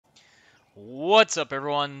What's up,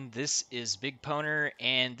 everyone? This is BigPowner,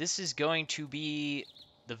 and this is going to be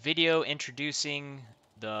the video introducing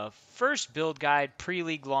the first build guide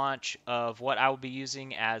pre-league launch of what I will be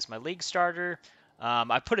using as my league starter.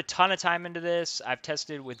 I put a ton of time into this. I've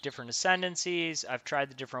tested with different ascendancies. I've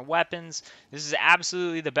tried the different weapons. This is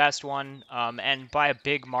absolutely the best one, and by a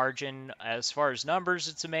big margin. As far as numbers,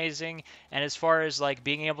 it's amazing, and as far as like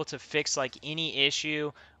being able to fix like any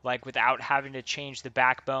issue like without having to change the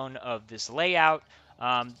backbone of this layout.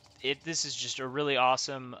 This is just a really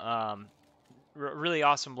awesome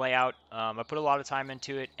layout. I put a lot of time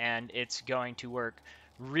into it, and it's going to work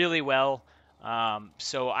really well.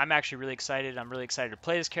 So I'm actually really excited. I'm really excited to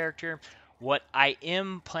play this character. What I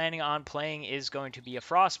am planning on playing is going to be a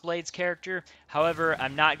Frostblades character. However,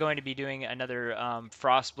 I'm not going to be doing another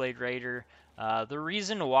Frostblade Raider. The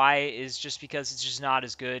reason why is just because it's just not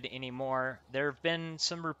as good anymore. There have been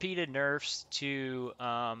some repeated nerfs to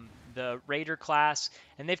the Raider class,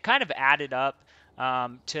 and they've kind of added up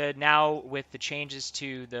to now with the changes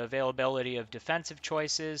to the availability of defensive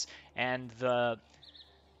choices and the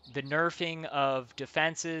nerfing of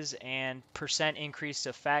defenses and percent increased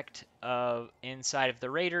effect of inside of the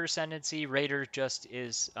Raider ascendancy. Raider just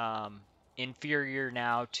is inferior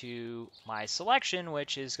now to my selection,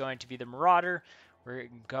 which is going to be the Marauder. We're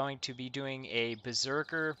going to be doing a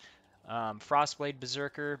Berserker, Frostblade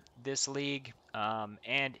Berserker this league,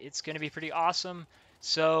 and it's going to be pretty awesome.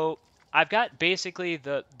 So I've got basically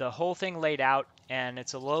the whole thing laid out, and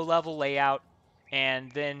it's a low level layout.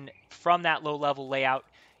 And then from that low level layout,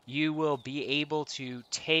 you will be able to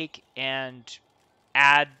take and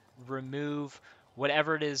add, remove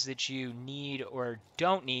whatever it is that you need or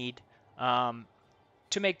don't need um,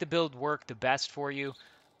 to make the build work the best for you.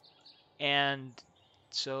 And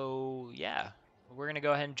so, yeah, we're going to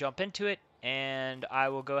go ahead and jump into it, and I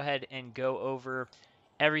will go ahead and go over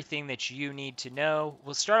everything that you need to know.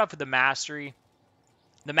 We'll start off with the mastery.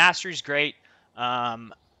 The mastery is great.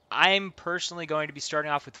 Um, I'm personally going to be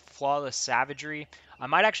starting off with Flawless Savagery. I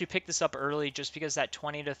might actually pick this up early just because that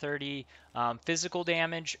 20 to 30 physical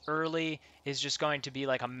damage early is just going to be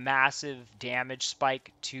like a massive damage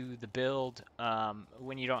spike to the build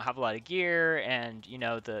when you don't have a lot of gear and you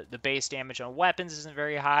know the base damage on weapons isn't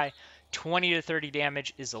very high. 20 to 30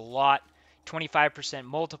 damage is a lot. 25%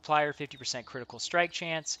 multiplier, 50% critical strike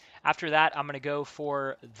chance. After that, I'm going to go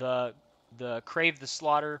for the Crave the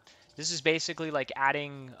Slaughter. This is basically like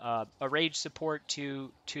adding a rage support to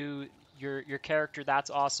your character. That's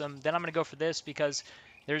awesome. Then I'm going to go for this because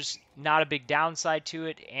there's not a big downside to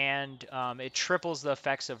it, and it triples the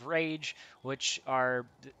effects of rage, which are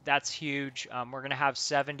that's huge. We're going to have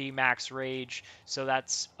 70 max rage, so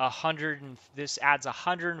that's 100, and this adds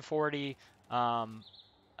 140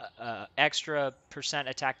 extra percent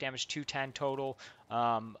attack damage, 210 total,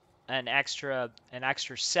 an extra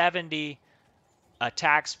 70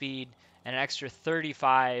 attack speed, and an extra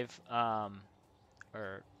 35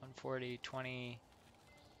 or 140, 20,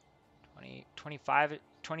 20,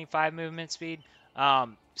 25 movement speed.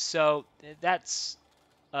 So that's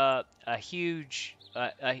a huge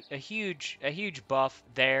buff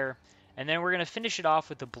there. And then we're going to finish it off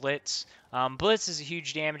with the Blitz. Blitz is a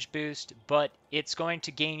huge damage boost, but it's going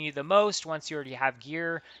to gain you the most once you already have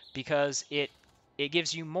gear because it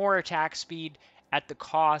gives you more attack speed at the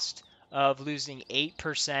cost of losing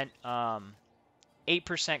 8%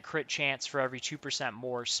 8% crit chance for every 2%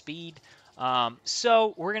 more speed.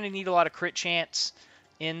 So we're going to need a lot of crit chance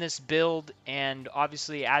in this build, and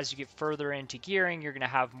obviously as you get further into gearing, you're going to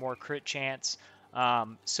have more crit chance.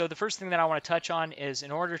 So the first thing that I want to touch on is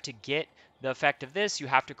in order to get the effect of this, you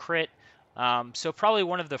have to crit. So probably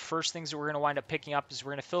one of the first things that we're going to wind up picking up is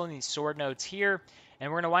we're going to fill in these sword nodes here,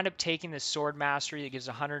 and we're going to wind up taking this sword mastery that gives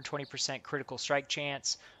 120% critical strike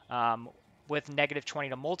chance with negative 20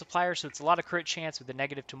 to multiplier. So it's a lot of crit chance with a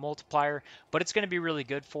negative to multiplier, but it's going to be really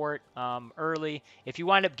good for it early. If you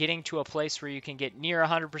wind up getting to a place where you can get near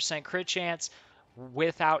 100% crit chance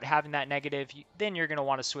without having that negative, then you're going to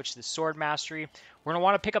want to switch to sword mastery. We're going to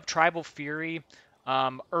want to pick up Tribal Fury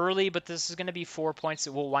early, but this is going to be 4 points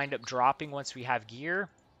that will wind up dropping once we have gear.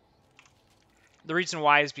 The reason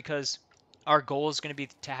why is because our goal is going to be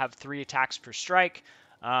to have 3 attacks per strike.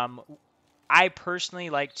 I personally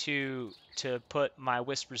like to put my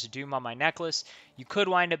Whispers of Doom on my necklace. You could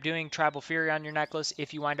wind up doing Tribal Fury on your necklace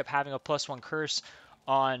if you wind up having a +1 curse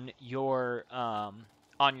on your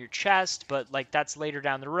chest, but like that's later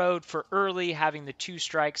down the road. For early, having the 2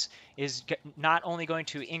 strikes is not only going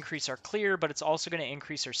to increase our clear, but it's also going to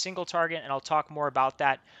increase our single target, and I'll talk more about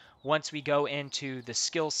that once we go into the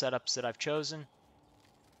skill setups that I've chosen.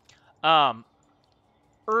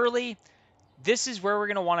 Early, this is where we're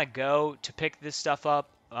going to want to go to pick this stuff up.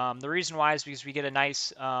 The reason why is because we get a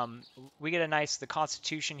nice, the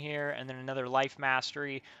Constitution here, and then another Life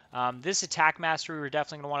Mastery. This Attack Mastery we're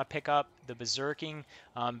definitely going to want to pick up, the Berserking,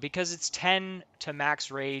 because it's 10 to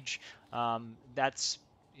max Rage. That's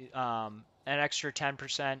an extra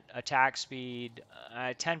 10% attack speed,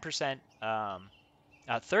 10%,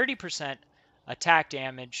 30% attack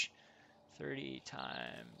damage, 30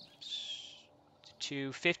 times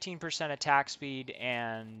to 15% attack speed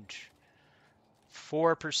and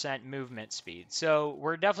 4% movement speed. So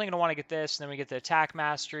we're definitely going to want to get this. And then we get the attack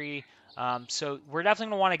mastery. So we're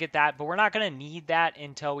definitely going to want to get that, but we're not going to need that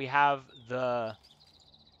until we have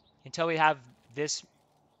this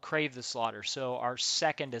Crave the Slaughter. So our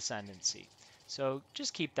second ascendancy. So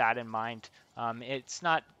just keep that in mind.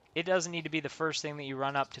 It doesn't need to be the first thing that you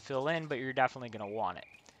run up to fill in, but you're definitely going to want it.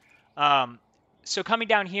 So coming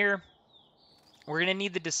down here, we're going to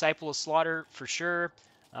need the Disciple of Slaughter for sure.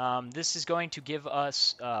 This is going to give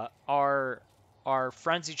us our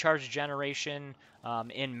Frenzy Charge generation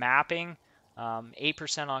in mapping,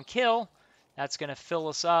 8% on kill. That's going to fill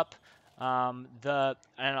us up. I'm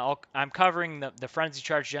covering the Frenzy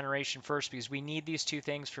Charge generation first because we need these two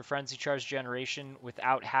things for Frenzy Charge generation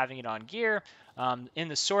without having it on gear. In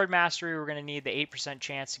the Sword Mastery, we're going to need the 8%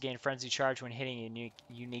 chance to gain Frenzy Charge when hitting a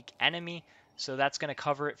unique enemy. So that's going to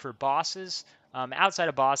cover it for bosses. Outside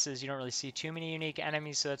of bosses, you don't really see too many unique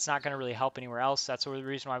enemies, so it's not going to really help anywhere else. That's the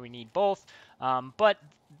reason why we need both. But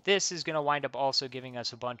this is going to wind up also giving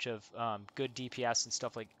us a bunch of good DPS and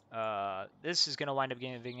stuff like this is going to wind up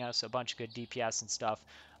giving us a bunch of good DPS and stuff,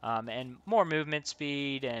 and more movement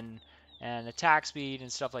speed and attack speed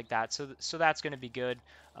and stuff like that. So that's going to be good.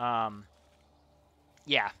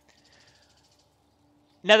 Yeah.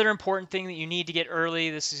 Another important thing that you need to get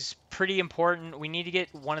early, this is pretty important, we need to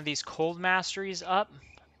get one of these cold masteries up.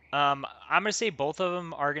 I'm going to say both of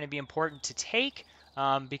them are going to be important to take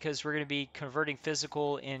because we're going to be converting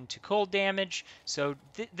physical into cold damage. So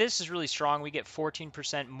this is really strong. We get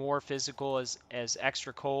 14% more physical as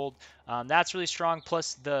extra cold. That's really strong.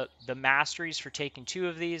 Plus the masteries for taking 2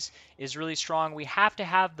 of these is really strong. We have to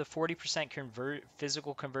have the 40%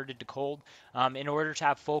 physical converted to cold in order to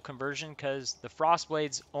have full conversion, because the frost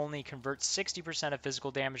blades only convert 60% of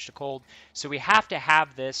physical damage to cold. So we have to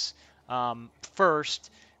have this first,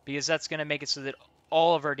 because that's going to make it so that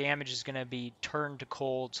all of our damage is going to be turned to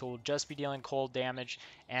cold. So we'll just be dealing cold damage,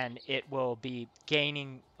 and it will be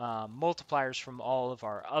gaining multipliers from all of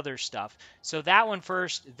our other stuff. So that one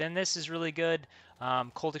first, then this is really good.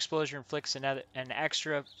 Cold Explosion inflicts an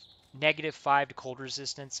extra -5 to cold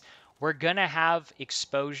resistance. We're going to have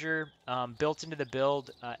exposure built into the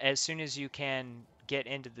build as soon as you can get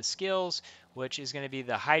into the skills, which is going to be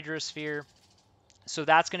the Hydrosphere. So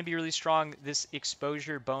that's going to be really strong. This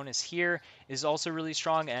exposure bonus here is also really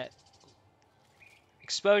strong. At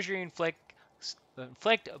exposure inflict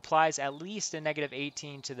applies at least a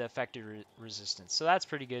 -18 to the affected resistance. So that's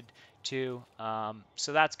pretty good too.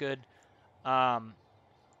 So that's good.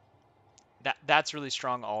 That's really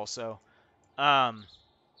strong also.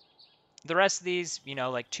 The rest of these,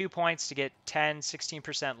 like 2 points to get 10,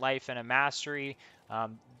 16% life and a mastery.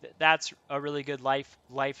 That's a really good life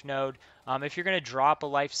node. If you're going to drop a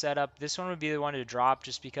life setup, this one would be the one to drop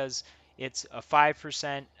just because it's a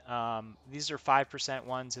 5%. These are 5%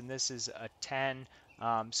 ones, and this is a 10.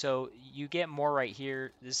 So you get more right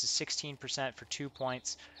here. This is 16% for 2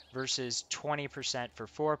 points versus 20% for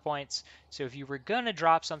 4 points. So if you were going to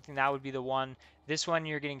drop something, that would be the one. This one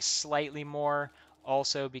you're getting slightly more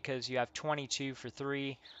also because you have 22 for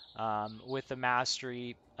 3 with the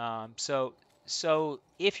mastery. So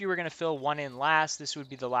if you were going to fill one in last, this would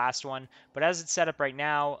be the last one. But as it's set up right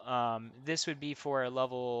now, this would be for a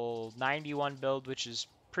level 91 build, which is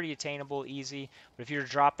pretty attainable, easy. But if you were to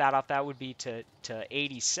drop that off, that would be to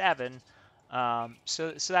 87.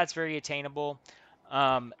 So that's very attainable.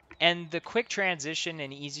 And the quick transition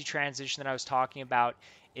and easy transition that I was talking about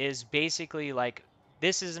is basically like,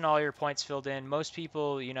 this isn't all your points filled in. Most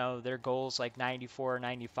people, their goals like 94,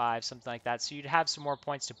 95, something like that. So you'd have some more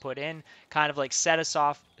points to put in, kind of like set us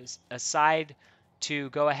off aside to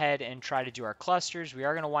go ahead and try to do our clusters. We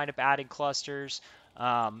are going to wind up adding clusters.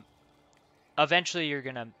 Eventually, you're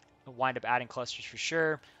going to wind up adding clusters for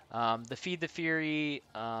sure. The Feed the Fury,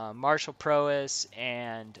 Martial Prowess,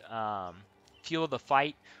 and Fuel the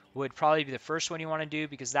Fight would probably be the first one you want to do,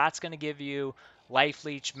 because that's going to give you Life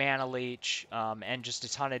Leech, Mana Leech, and just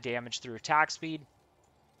a ton of damage through attack speed.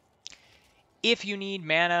 If you need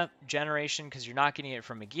mana generation because you're not getting it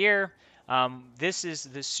from a gear, this is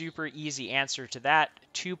the super easy answer to that.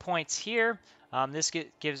 2 points here. This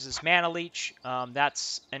gives us mana leech.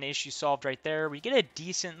 That's an issue solved right there. We get a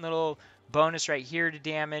decent little bonus right here to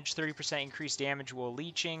damage, 30% increased damage while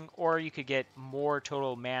leeching, or you could get more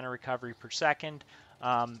total mana recovery per second.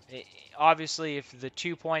 Obviously, if the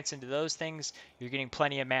 2 points into those things, you're getting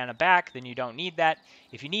plenty of mana back, then you don't need that.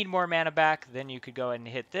 If you need more mana back, then you could go ahead and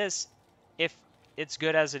hit this. If it's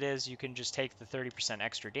good as it is, you can just take the 30%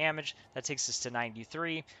 extra damage. That takes us to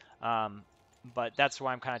 93. But that's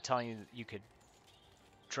why I'm kind of telling you that you could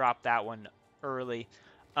drop that one early.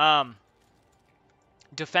 Um,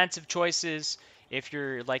 Defensive choices, if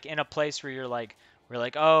you're like in a place where we're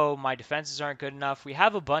like, oh, my defenses aren't good enough, we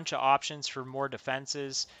have a bunch of options for more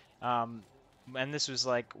defenses. And this was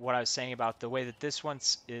like what I was saying about the way that this one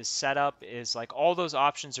is set up is like all those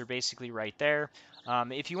options are basically right there.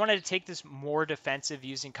 If you wanted to take this more defensive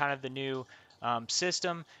using kind of the new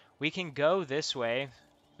system, we can go this way.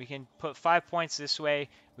 We can put 5 points this way.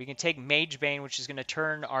 We can take Mage Bane, which is going to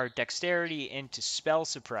turn our dexterity into spell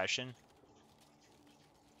suppression.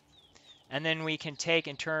 And then we can take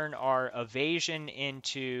and turn our evasion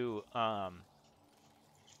into armor.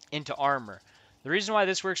 The reason why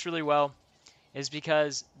this works really well is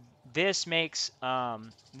because this makes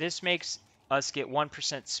us get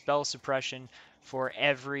 1% spell suppression for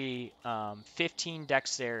every 15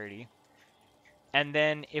 dexterity. And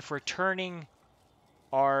then if we're turning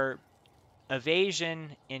our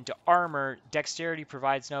evasion into armor, dexterity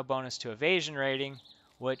provides no bonus to evasion rating,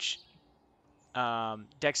 which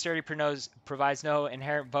dexterity provides no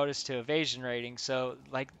inherent bonus to evasion rating. So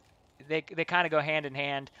like they kind of go hand in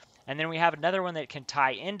hand. And then we have another one that can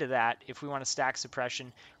tie into that if we want to stack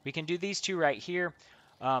suppression. We can do these two right here.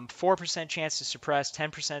 4% chance to suppress,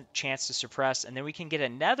 10% chance to suppress, and then we can get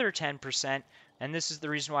another 10%. And this is the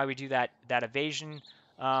reason why we do that evasion.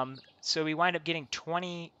 So we wind up getting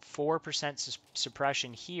 24%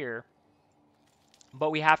 suppression here.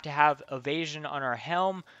 But we have to have evasion on our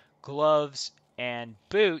helm, gloves, and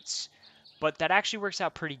boots. But that actually works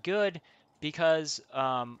out pretty good because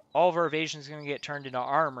all of our evasion is going to get turned into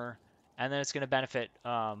armor, and then it's going to benefit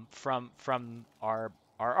from our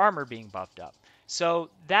armor being buffed up. So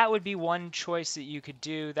that would be one choice that you could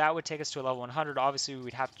do. That would take us to a level 100. Obviously, we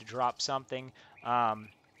would have to drop something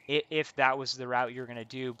if that was the route you're going to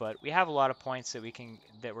do. But we have a lot of points that we're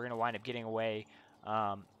going to wind up getting away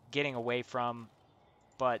from.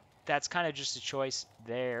 But that's kind of just a choice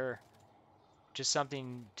there. Just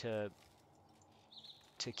something to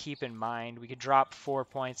keep in mind. We could drop 4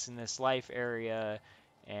 points in this life area,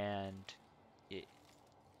 and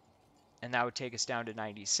that would take us down to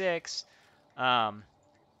 96. I'm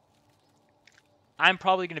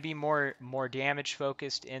probably going to be more damage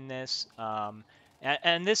focused in this.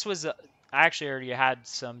 And this was I actually already had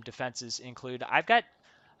some defenses included. I've got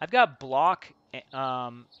block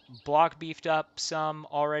beefed up some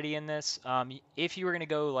already in this. If you were going to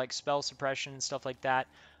go like spell suppression and stuff like that,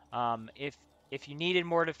 if you needed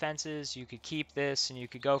more defenses, you could keep this and you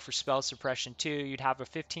could go for spell suppression too. You'd have a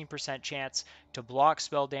 15% chance to block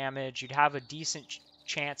spell damage. You'd have a decent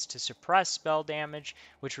chance to suppress spell damage,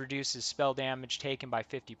 which reduces spell damage taken by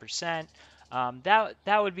 50%. That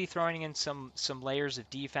would be throwing in some layers of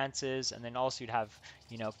defenses, and then also you'd have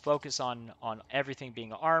focus on everything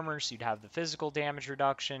being armor, so you'd have the physical damage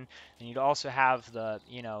reduction, and you'd also have the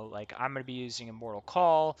like I'm going to be using Immortal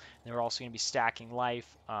Call, and we're also going to be stacking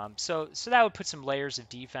life. So that would put some layers of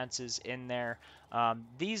defenses in there.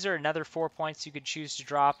 These are another 4 points you could choose to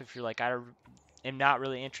drop if you're like I am not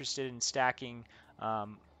really interested in stacking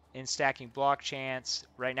block chance.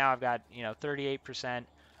 Right now I've got 38%.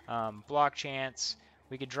 Block chance,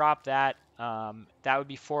 we could drop that. That would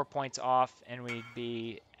be 4 points off, and we'd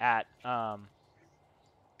be at a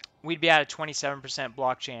 27%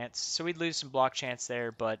 block chance. So we'd lose some block chance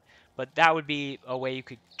there, but that would be a way you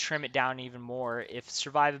could trim it down even more. If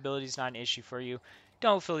survivability is not an issue for you,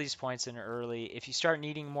 don't fill these points in early. If you start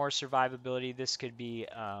needing more survivability, this could be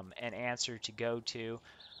an answer to go to.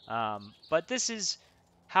 But this is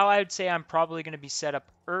how I would say I'm probably going to be set up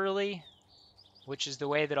early, which is the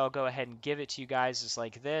way that I'll go ahead and give it to you guys, is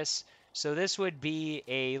like this. So this would be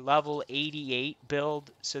a level 88 build.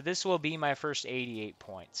 So this will be my first 88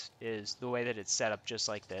 points, is the way that it's set up, just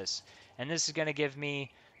like this. And this is going to give me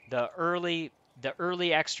the early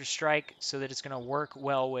extra strike, so that it's going to work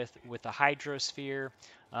well with the hydrosphere,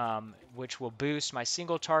 which will boost my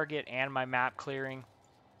single target and my map clearing.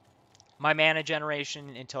 My mana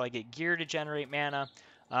generation until I get gear to generate mana.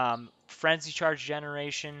 Frenzy charge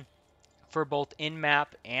generation for both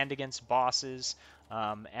in-map and against bosses,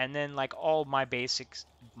 and then like all my basic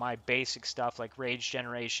stuff like rage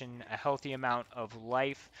generation, a healthy amount of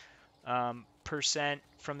life, percent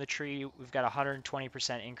from the tree. We've got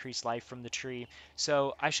 120% increased life from the tree.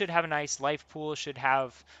 So I should have a nice life pool.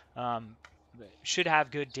 Um, should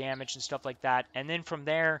have good damage and stuff like that. And then from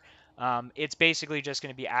there, it's basically just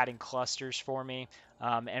going to be adding clusters for me.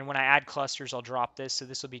 And when I add clusters, I'll drop this. So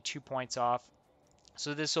this will be 2 points off.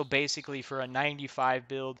 So this will basically, for a 95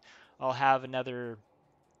 build, I'll have another,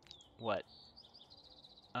 what?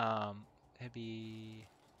 It'd be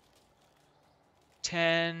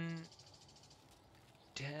 10,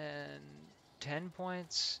 10, 10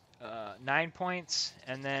 points, 9 points,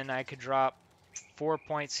 and then I could drop 4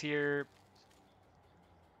 points here.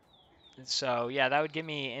 So yeah, that would get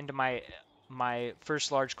me into my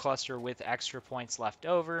first large cluster with extra points left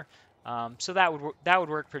over. So that would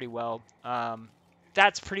work pretty well.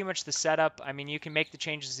 That's pretty much the setup. I mean, you can make the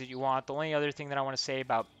changes that you want. The only other thing that I want to say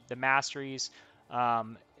about the masteries,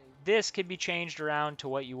 um, this could be changed around to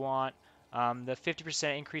what you want. The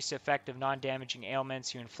 50% increased effect of non-damaging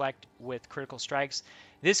ailments you inflict with critical strikes.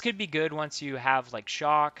 This could be good once you have like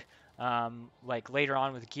shock, like later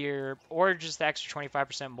on with gear, or just the extra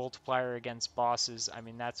 25% multiplier against bosses. I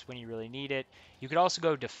mean, that's when you really need it. You could also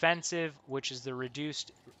go defensive, which is the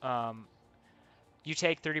reduced, you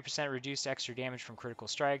take 30% reduced extra damage from critical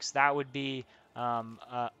strikes. That would be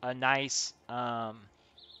a nice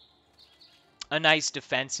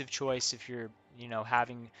defensive choice if you're,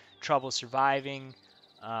 having trouble surviving.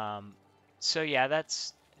 Um, so yeah,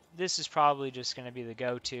 this is probably just going to be the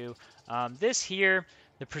go-to. This here,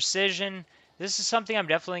 the precision, this is something I'm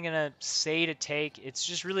definitely going to say to take. It's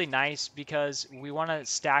just really nice because we want to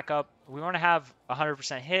stack up. We want to have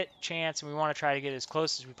 100% hit chance, and we want to try to get as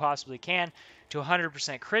close as we possibly can to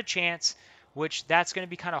 100% crit chance, which that's going to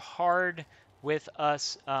be kind of hard with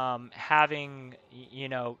us having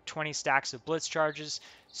 20 stacks of blitz charges.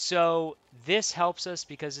 So this helps us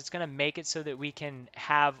because it's going to make it so that we can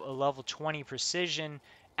have a level 20 precision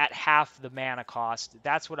at half the mana cost.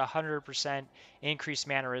 That's what 100% increased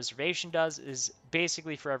mana reservation does, is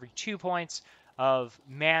basically for every 2 points of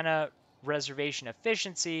mana reservation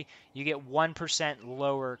efficiency, you get 1%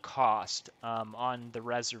 lower cost on the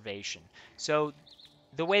reservation. So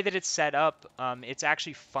the way that it's set up, it's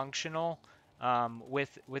actually functional.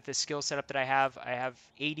 With the skill setup that I have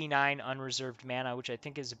 89 unreserved mana, which I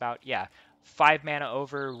think is about, yeah, 5 mana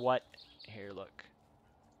over what, here, look,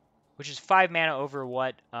 which is 5 mana over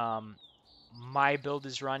what my build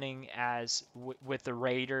is running as with the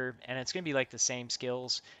Raider, and it's going to be like the same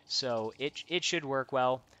skills, so it should work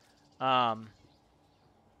well. Um,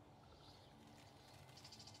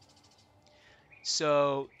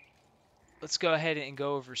 so let's go ahead and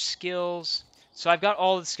go over skills. So I've got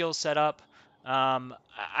all the skills set up.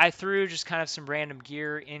 I threw just kind of some random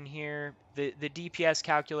gear in here. The DPS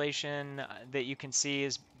calculation that you can see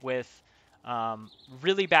is with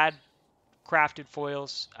really bad crafted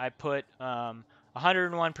foils. I put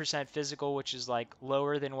 101% physical, which is like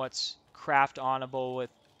lower than what's craft onable with,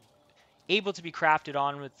 able to be crafted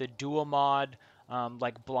on with the dual mod,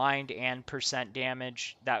 like blind and percent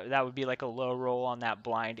damage. That would be like a low roll on that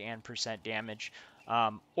blind and percent damage.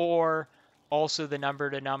 Or also the number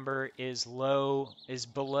to number is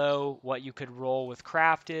below what you could roll with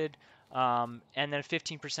crafted. And then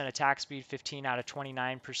 15% attack speed, 15 out of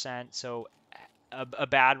 29%. So a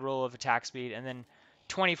bad roll of attack speed, and then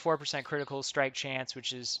 24% critical strike chance,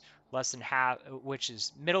 which is less than half, which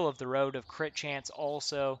is middle of the road of crit chance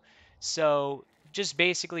also. So just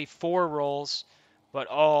basically 4 rolls, but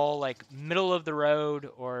all like middle of the road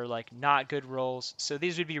or like not good rolls. So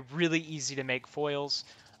these would be really easy to make foils.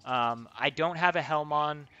 I don't have a helm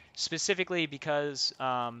on specifically because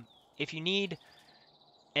if you need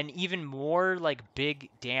an even more like big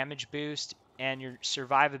damage boost and your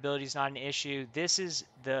survivability is not an issue, this is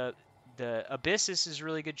the Abyssus is a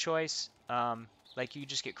really good choice. Like you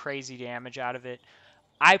just get crazy damage out of it.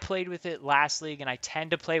 I played with it last league, and I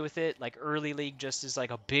tend to play with it like early league just as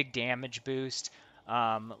like a big damage boost.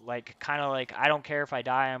 Like kind of like I don't care if I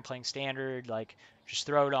die, I'm playing standard. Like just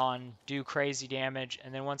throw it on, do crazy damage,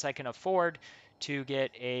 and then once I can afford to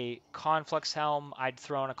get a Conflux helm, I'd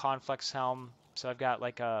throw in a Conflux helm. So I've got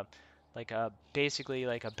like a basically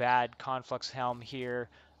like a bad Conflux helm here,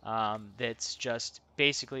 that's just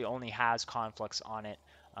basically only has Conflux on it.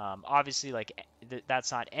 Obviously, like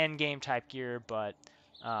that's not end game type gear, but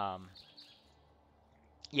um,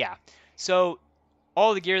 yeah. So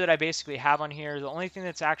all the gear that I basically have on here, the only thing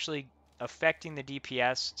that's actually affecting the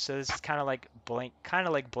DPS, so this is kind of like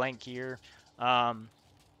blank gear, um,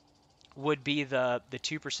 would be the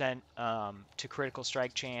 2% to critical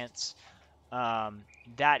strike chance. Um,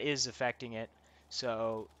 that is affecting it.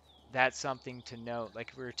 So that's something to note. Like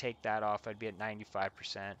if we were to take that off, I'd be at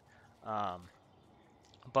 95%. Um,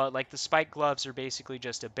 but like the spike gloves are basically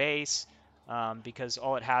just a base, because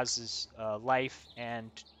all it has is life and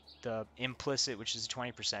the implicit, which is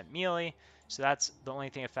 20% melee. So that's the only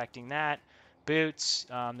thing affecting that. Boots,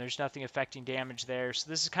 there's nothing affecting damage there. So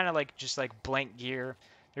this is kind of like just like blank gear.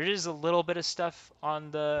 There is a little bit of stuff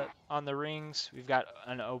on the rings. We've got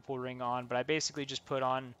an opal ring on, but I basically just put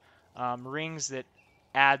on rings that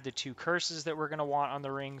add the 2 curses that we're going to want on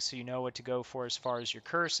the rings, so you know what to go for as far as your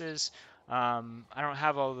curses. I don't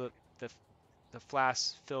have all the, the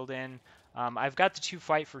flasks filled in. I've got the 2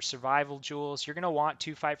 fight for survival jewels. You're going to want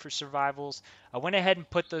 2 fight for survivals. I went ahead and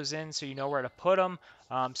put those in so you know where to put them,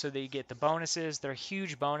 so that you get the bonuses. They're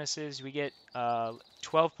huge bonuses. We get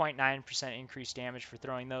 12.9% increased damage for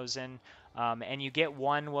throwing those in, and you get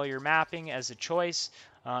 1 while you're mapping as a choice,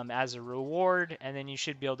 as a reward, and then you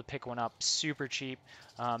should be able to pick one up super cheap,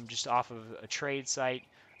 just off of a trade site.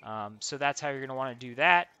 So that's how you're going to want to do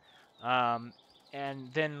that.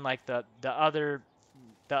 And then like the other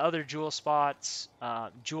jewel spots,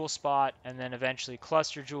 jewel spot, and then eventually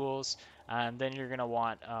cluster jewels, and then you're gonna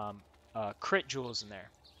want crit jewels in there.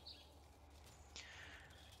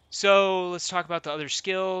 So let's talk about the other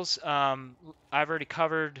skills. I've already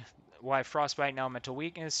covered why frostbite and elemental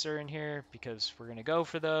weakness are in here because we're gonna go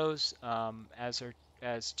for those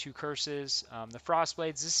as 2 curses. The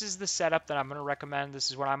frostblades. This is the setup that I'm gonna recommend. This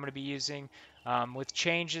is what I'm gonna be using with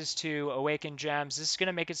changes to awakened gems. This is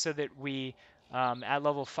gonna make it so that we at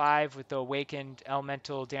level 5 with the awakened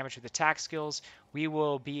elemental damage with attack skills, we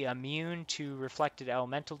will be immune to reflected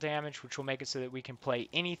elemental damage, which will make it so that we can play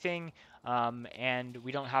anything, and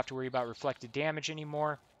we don't have to worry about reflected damage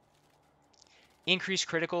anymore. Increased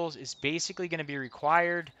criticals is basically going to be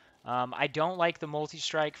required. I don't like the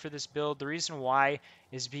multi-strike for this build. The reason why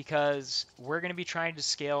is because we're going to be trying to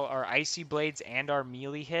scale our icy blades and our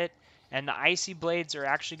melee hit, and the icy blades are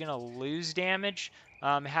actually going to lose damage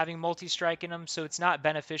having multi-strike in them, so it's not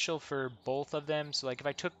beneficial for both of them. So like if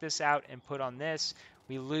I took this out and put on this,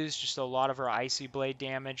 we lose just a lot of our icy blade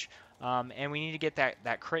damage, and we need to get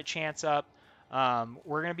that crit chance up.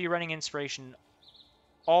 We're going to be running inspiration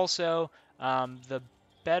also. The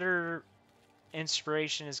better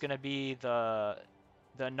inspiration is going to be the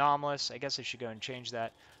anomalous. I guess I should go and change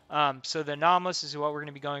that. So the anomalous is what we're going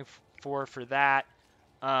to be going for that.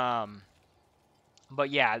 Um, but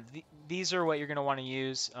yeah, these are what you're going to want to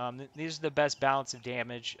use. These are the best balance of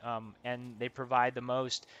damage, and they provide the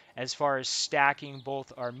most as far as stacking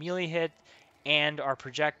both our melee hit and our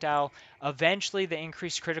projectile. Eventually, the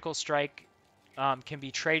increased critical strike can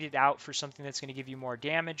be traded out for something that's going to give you more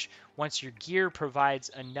damage once your gear provides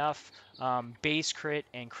enough base crit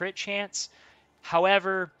and crit chance.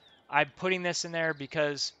 However, I'm putting this in there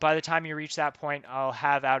because by the time you reach that point, I'll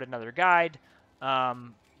have out another guide.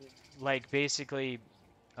 Um, like basically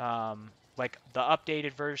like the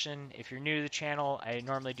updated version. If you're new to the channel, I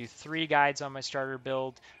normally do 3 guides on my starter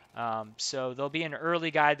build. So there'll be an early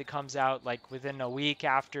guide that comes out like within a week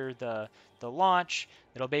after the launch.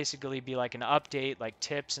 It'll basically be like an update, like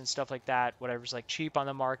tips and stuff like that, whatever's like cheap on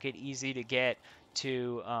the market, easy to get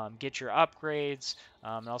your upgrades.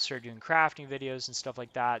 I'll start doing crafting videos and stuff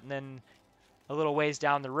like that. And then a little ways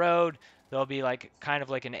down the road, there'll be like kind of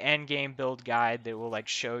like an end game build guide that will like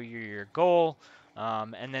show you your goal.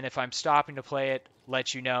 And then if I'm stopping to play it,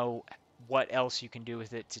 let you know what else you can do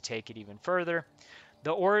with it to take it even further.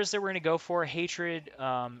 The auras that we're going to go for, Hatred,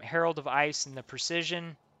 Herald of Ice, and the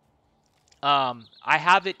Precision. I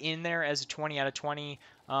have it in there as a 20 out of 20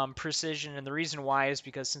 precision, and the reason why is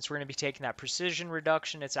because since we're going to be taking that precision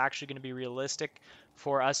reduction, it's actually going to be realistic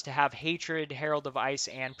for us to have Hatred, Herald of Ice,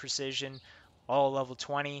 and Precision all level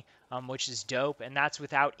 20, which is dope, and that's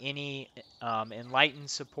without any Enlightened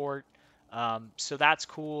support. So that's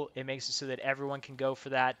cool. It makes it so that everyone can go for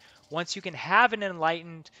that. Once you can have an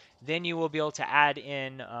Enlightened, then you will be able to add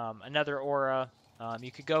in another aura.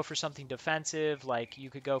 You could go for something defensive, like you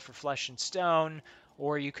could go for Flesh and Stone,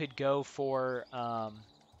 or you could go for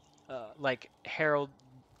like Herald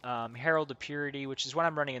of Purity, which is what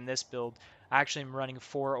I'm running in this build. Actually, I'm running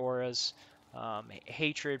 4 auras,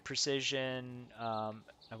 Hatred, Precision,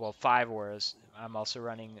 well, 5 auras. I'm also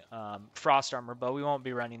running Frost Armor, but we won't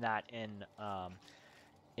be running that in.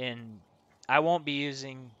 I won't be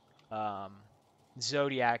using um,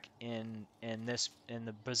 Zodiac in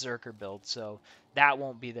the Berserker build, so that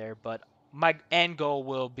won't be there. But my end goal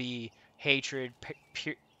will be Hatred,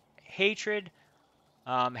 Hatred,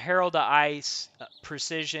 Herald of Ice,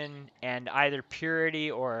 Precision, and either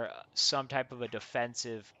Purity or some type of a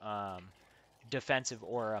defensive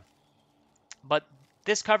aura. But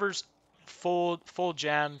this covers full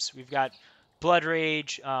gems. We've got Blood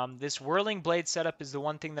Rage. This Whirling Blade setup is the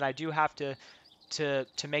one thing that I do have to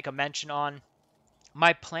make a mention on.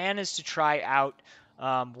 My plan is to try out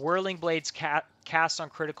Whirling Blades cast on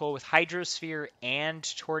critical with Hydrosphere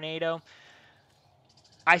and Tornado.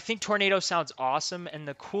 I think Tornado sounds awesome, and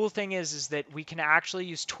the cool thing is that we can actually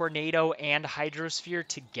use Tornado and Hydrosphere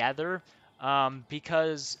together,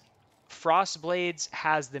 because Frost Blades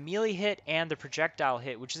has the melee hit and the projectile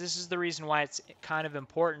hit, which this is the reason why it's kind of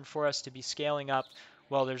important for us to be scaling up.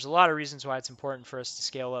 Well, there's a lot of reasons why it's important for us to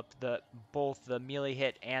scale up both the melee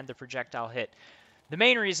hit and the projectile hit. The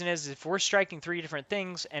main reason is if we're striking 3 different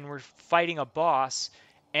things and we're fighting a boss,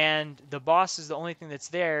 and the boss is the only thing that's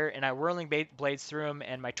there, and I Whirling Blades through him,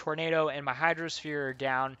 and my Tornado and my Hydrosphere are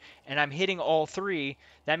down, and I'm hitting all 3,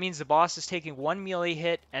 that means the boss is taking 1 melee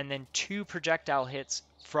hit and then 2 projectile hits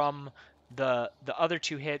from the other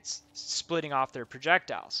 2 hits splitting off their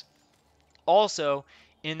projectiles. Also,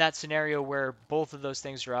 in that scenario where both of those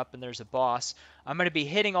things are up and there's a boss, I'm going to be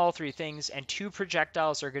hitting all 3 things, and 2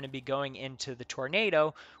 projectiles are going to be going into the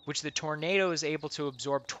Tornado, which the Tornado is able to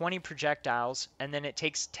absorb 20 projectiles, and then it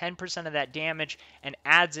takes 10% of that damage and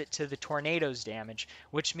adds it to the Tornado's damage,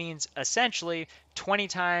 which means essentially 20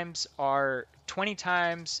 times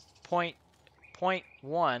point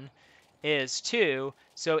one is 2,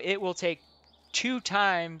 so it will take 2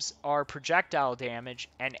 times our projectile damage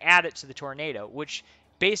and add it to the Tornado, which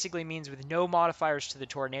basically means with no modifiers to the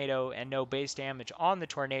Tornado and no base damage on the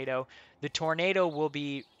Tornado will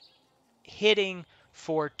be hitting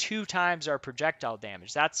for 2 times our projectile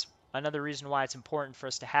damage. That's another reason why it's important for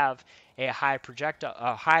us to have a high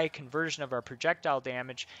conversion of our projectile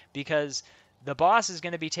damage, because the boss is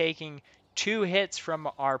going to be taking 2 hits from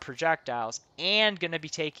our projectiles and going to be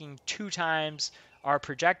taking 2 times our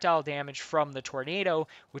projectile damage from the Tornado,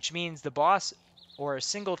 which means the boss or a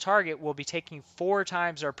single target will be taking 4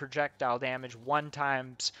 times our projectile damage, 1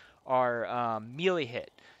 times our melee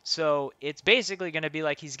hit. So it's basically going to be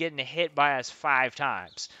like he's getting hit by us 5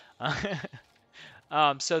 times.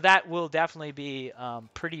 So that will definitely be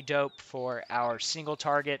pretty dope for our single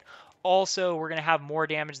target. Also, we're going to have more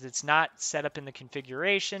damage that's not set up in the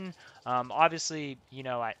configuration. Obviously, you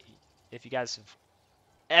know, if you guys have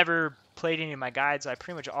ever played any of my guides, I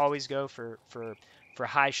pretty much always go for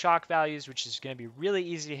high shock values, which is going to be really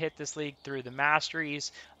easy to hit this league through the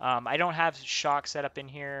masteries. I don't have shock set up in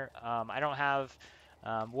here. I don't have.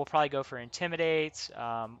 We'll probably go for intimidate.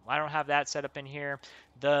 I don't have that set up in here.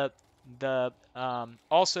 The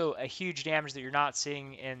also a huge damage that you're not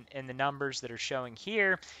seeing in the numbers that are showing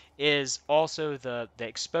here is also the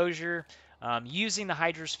exposure. Using the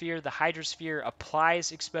Hydrosphere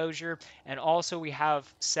applies exposure, and also we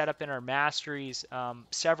have set up in our masteries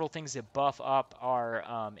several things that buff up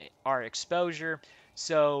our exposure.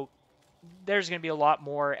 So there's going to be a lot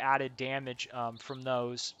more added damage from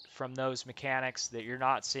those mechanics that you're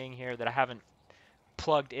not seeing here that I haven't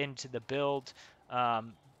plugged into the build.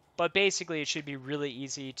 But basically, it should be really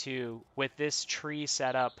easy to, with this tree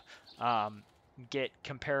setup, get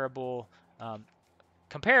comparably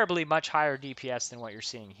much higher DPS than what you're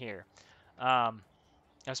seeing here.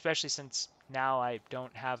 Especially since now I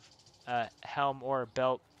don't have a helm or a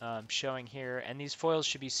belt showing here, and these foils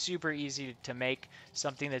should be super easy to make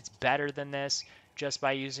something that's better than this just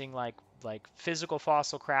by using like physical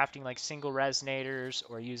fossil crafting, like single resonators,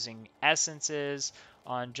 or using essences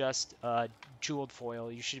on just jeweled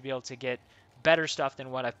foil. You should be able to get better stuff than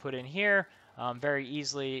what I've put in here very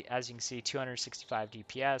easily. As you can see, 265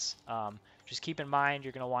 DPS. Just keep in mind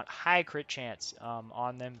you're going to want high crit chance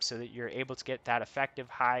on them so that you're able to get that effective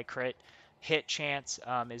high crit hit chance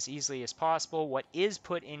as easily as possible. What is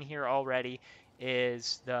put in here already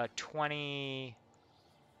is the 20...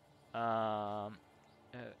 I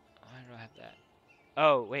don't have that.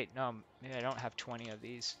 Oh, wait, no, maybe I don't have 20 of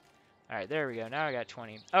these. All right, there we go. Now I got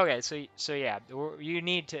 20. Okay, so yeah, you're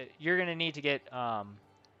going to need to get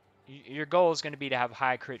your goal is going to be to have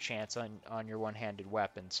high crit chance on your one-handed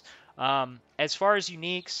weapons. As far as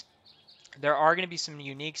uniques, there are going to be some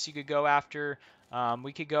uniques you could go after.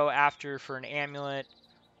 We could go after for an amulet.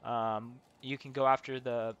 You can go after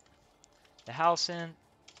the Halcyon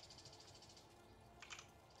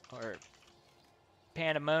or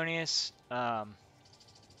Pandemonious.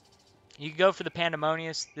 You can go for the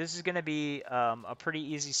Pandemonious. This is going to be a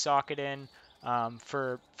pretty easy socket in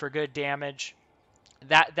for good damage.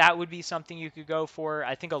 That would be something you could go for.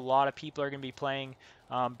 I think a lot of people are going to be playing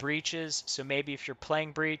breaches, so maybe if you're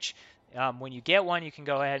playing breach, when you get one, you can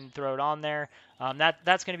go ahead and throw it on there.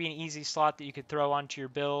 That's going to be an easy slot that you could throw onto your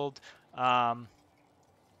build.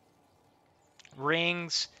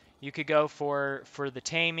 Rings, you could go for the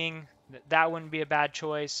taming. That wouldn't be a bad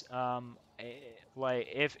choice. like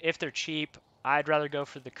if they're cheap, I'd rather go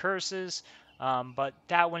for the curses, but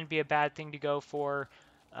that wouldn't be a bad thing to go for.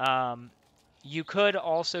 Um, you could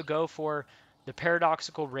also go for the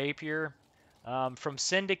paradoxical rapier from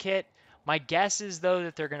Syndicate. My guess is though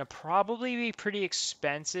that they're going to probably be pretty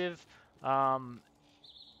expensive. Um,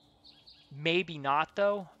 Maybe not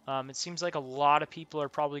though. It seems like a lot of people are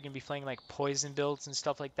probably going to be playing like poison builds and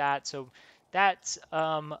stuff like that. So that's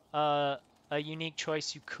a unique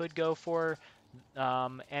choice you could go for.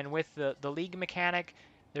 And with the league mechanic,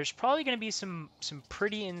 there's probably going to be some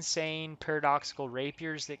pretty insane paradoxical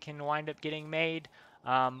rapiers that can wind up getting made.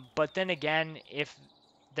 But then again, if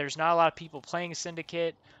there's not a lot of people playing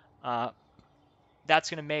Syndicate, uh, that's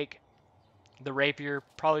going to make the rapier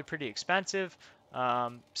probably pretty expensive.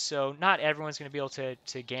 So not everyone's going to be able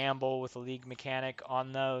to gamble with a league mechanic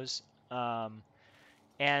on those. Um,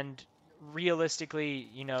 and realistically,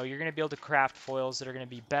 you're going to be able to craft foils that are going to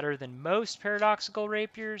be better than most paradoxical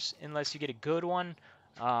rapiers unless you get a good one.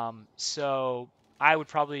 So I'm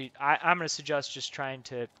going to suggest just trying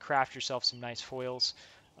to craft yourself some nice foils.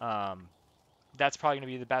 Um, that's probably going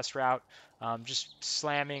to be the best route. Just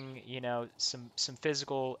slamming, some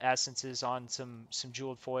physical essences on some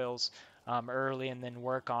jeweled foils early, and then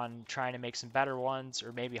work on trying to make some better ones,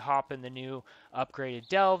 or maybe hop in the new upgraded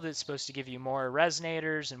delve that's supposed to give you more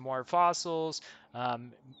resonators and more fossils.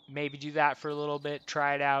 Um, Maybe do that for a little bit,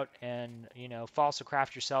 try it out, and fossil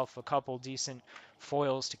craft yourself a couple decent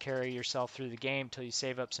foils to carry yourself through the game till you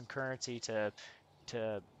save up some currency to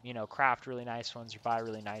craft really nice ones or buy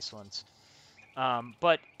really nice ones.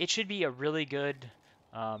 But it should be a really good,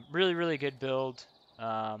 really good build.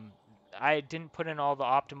 Um, I didn't put in all the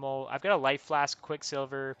optimal. I've got a Life Flask,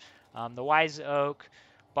 Quicksilver, the Wise Oak,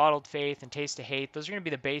 Bottled Faith, and Taste of Hate. Those are going to be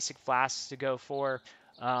the basic flasks to go for.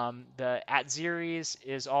 The Atzeries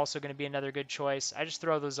is also going to be another good choice. I just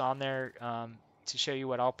throw those on there to show you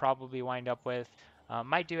what I'll probably wind up with.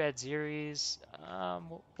 Might do Atzeries.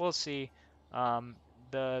 We'll see.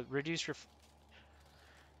 The reduced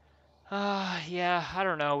yeah, I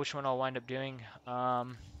don't know which one I'll wind up doing.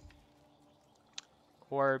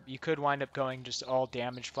 Or you could wind up going just all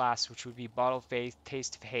damage flasks, which would be Bottle of Faith,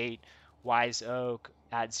 Taste of Hate, Wise Oak,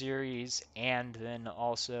 Atzeries, and then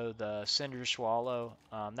also the Cinder Swallow.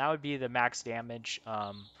 That would be the max damage,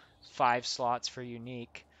 5 slots for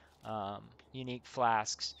unique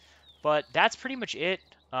flasks. But that's pretty much it.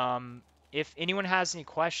 If anyone has any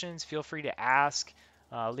questions, feel free to ask.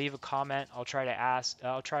 Leave a comment. I'll try to ask.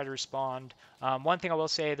 I'll try to respond. One thing I will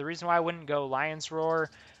say: the reason why I wouldn't go Lion's Roar,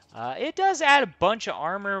 it does add a bunch of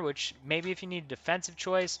armor, which maybe if you need a defensive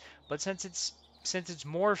choice, but since it's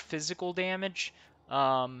more physical damage,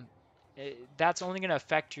 that's only going to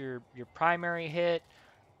affect your primary hit.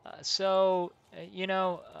 So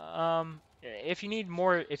if you need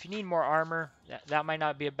more armor, that might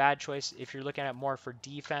not be a bad choice if you're looking at more for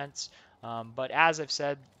defense. But as I've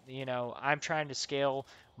said, I'm trying to scale.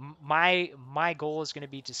 My goal is going to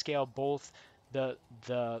be to scale both the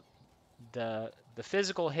the the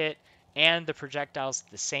physical hit and the projectiles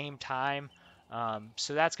at the same time.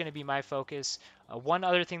 So that's going to be my focus. One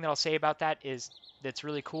other thing that I'll say about that is that's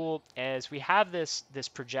really cool is we have this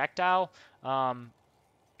projectile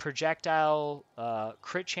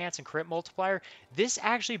crit chance and crit multiplier. This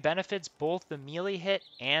actually benefits both the melee hit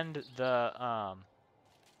and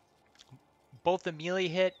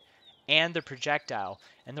the projectile.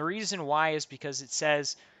 And the reason why is because it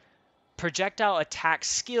says projectile attack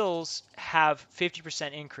skills have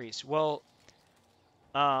 50% increase. Well,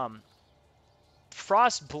 um,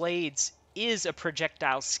 Frost Blades is a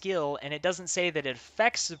projectile skill, and it doesn't say that it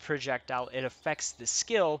affects the projectile, it affects the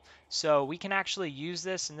skill. So we can actually use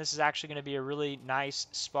this, and this is actually going to be a really nice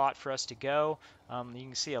spot for us to go. You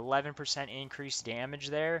can see 11% increased damage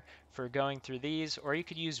there for going through these, or you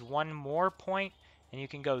could use one more point, and you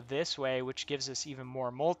can go this way, which gives us even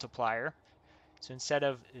more multiplier. So instead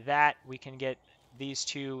of that, we can get these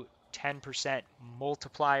two 10%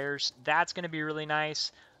 multipliers. That's going to be really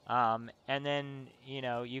nice. And then,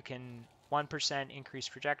 you can 1% increase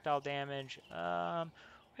projectile damage.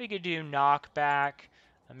 You could do knockback,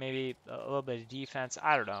 maybe a little bit of defense.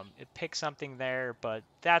 I don't know. Pick something there, but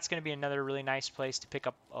that's going to be another really nice place to pick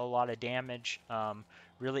up a lot of damage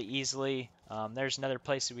really easily. There's another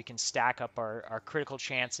place that we can stack up our critical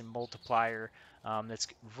chance and multiplier that's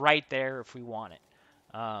right there if we want it.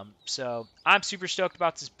 So I'm super stoked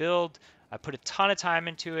about this build. I put a ton of time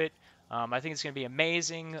into it. I think it's going to be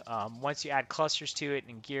amazing. Once you add clusters to it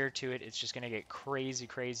and gear to it, it's just going to get crazy,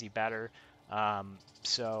 crazy better.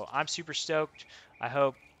 So I'm super stoked. I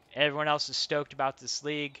hope everyone else is stoked about this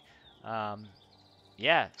league.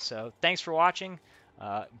 Yeah, so thanks for watching.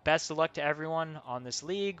 Best of luck to everyone on this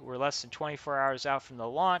league. We're less than 24 hours out from the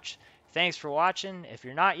launch. Thanks for watching. If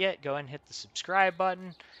you're not yet, go ahead and hit the subscribe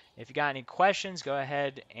button. If you got any questions, go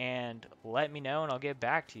ahead and let me know and I'll get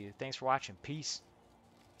back to you. Thanks for watching. Peace.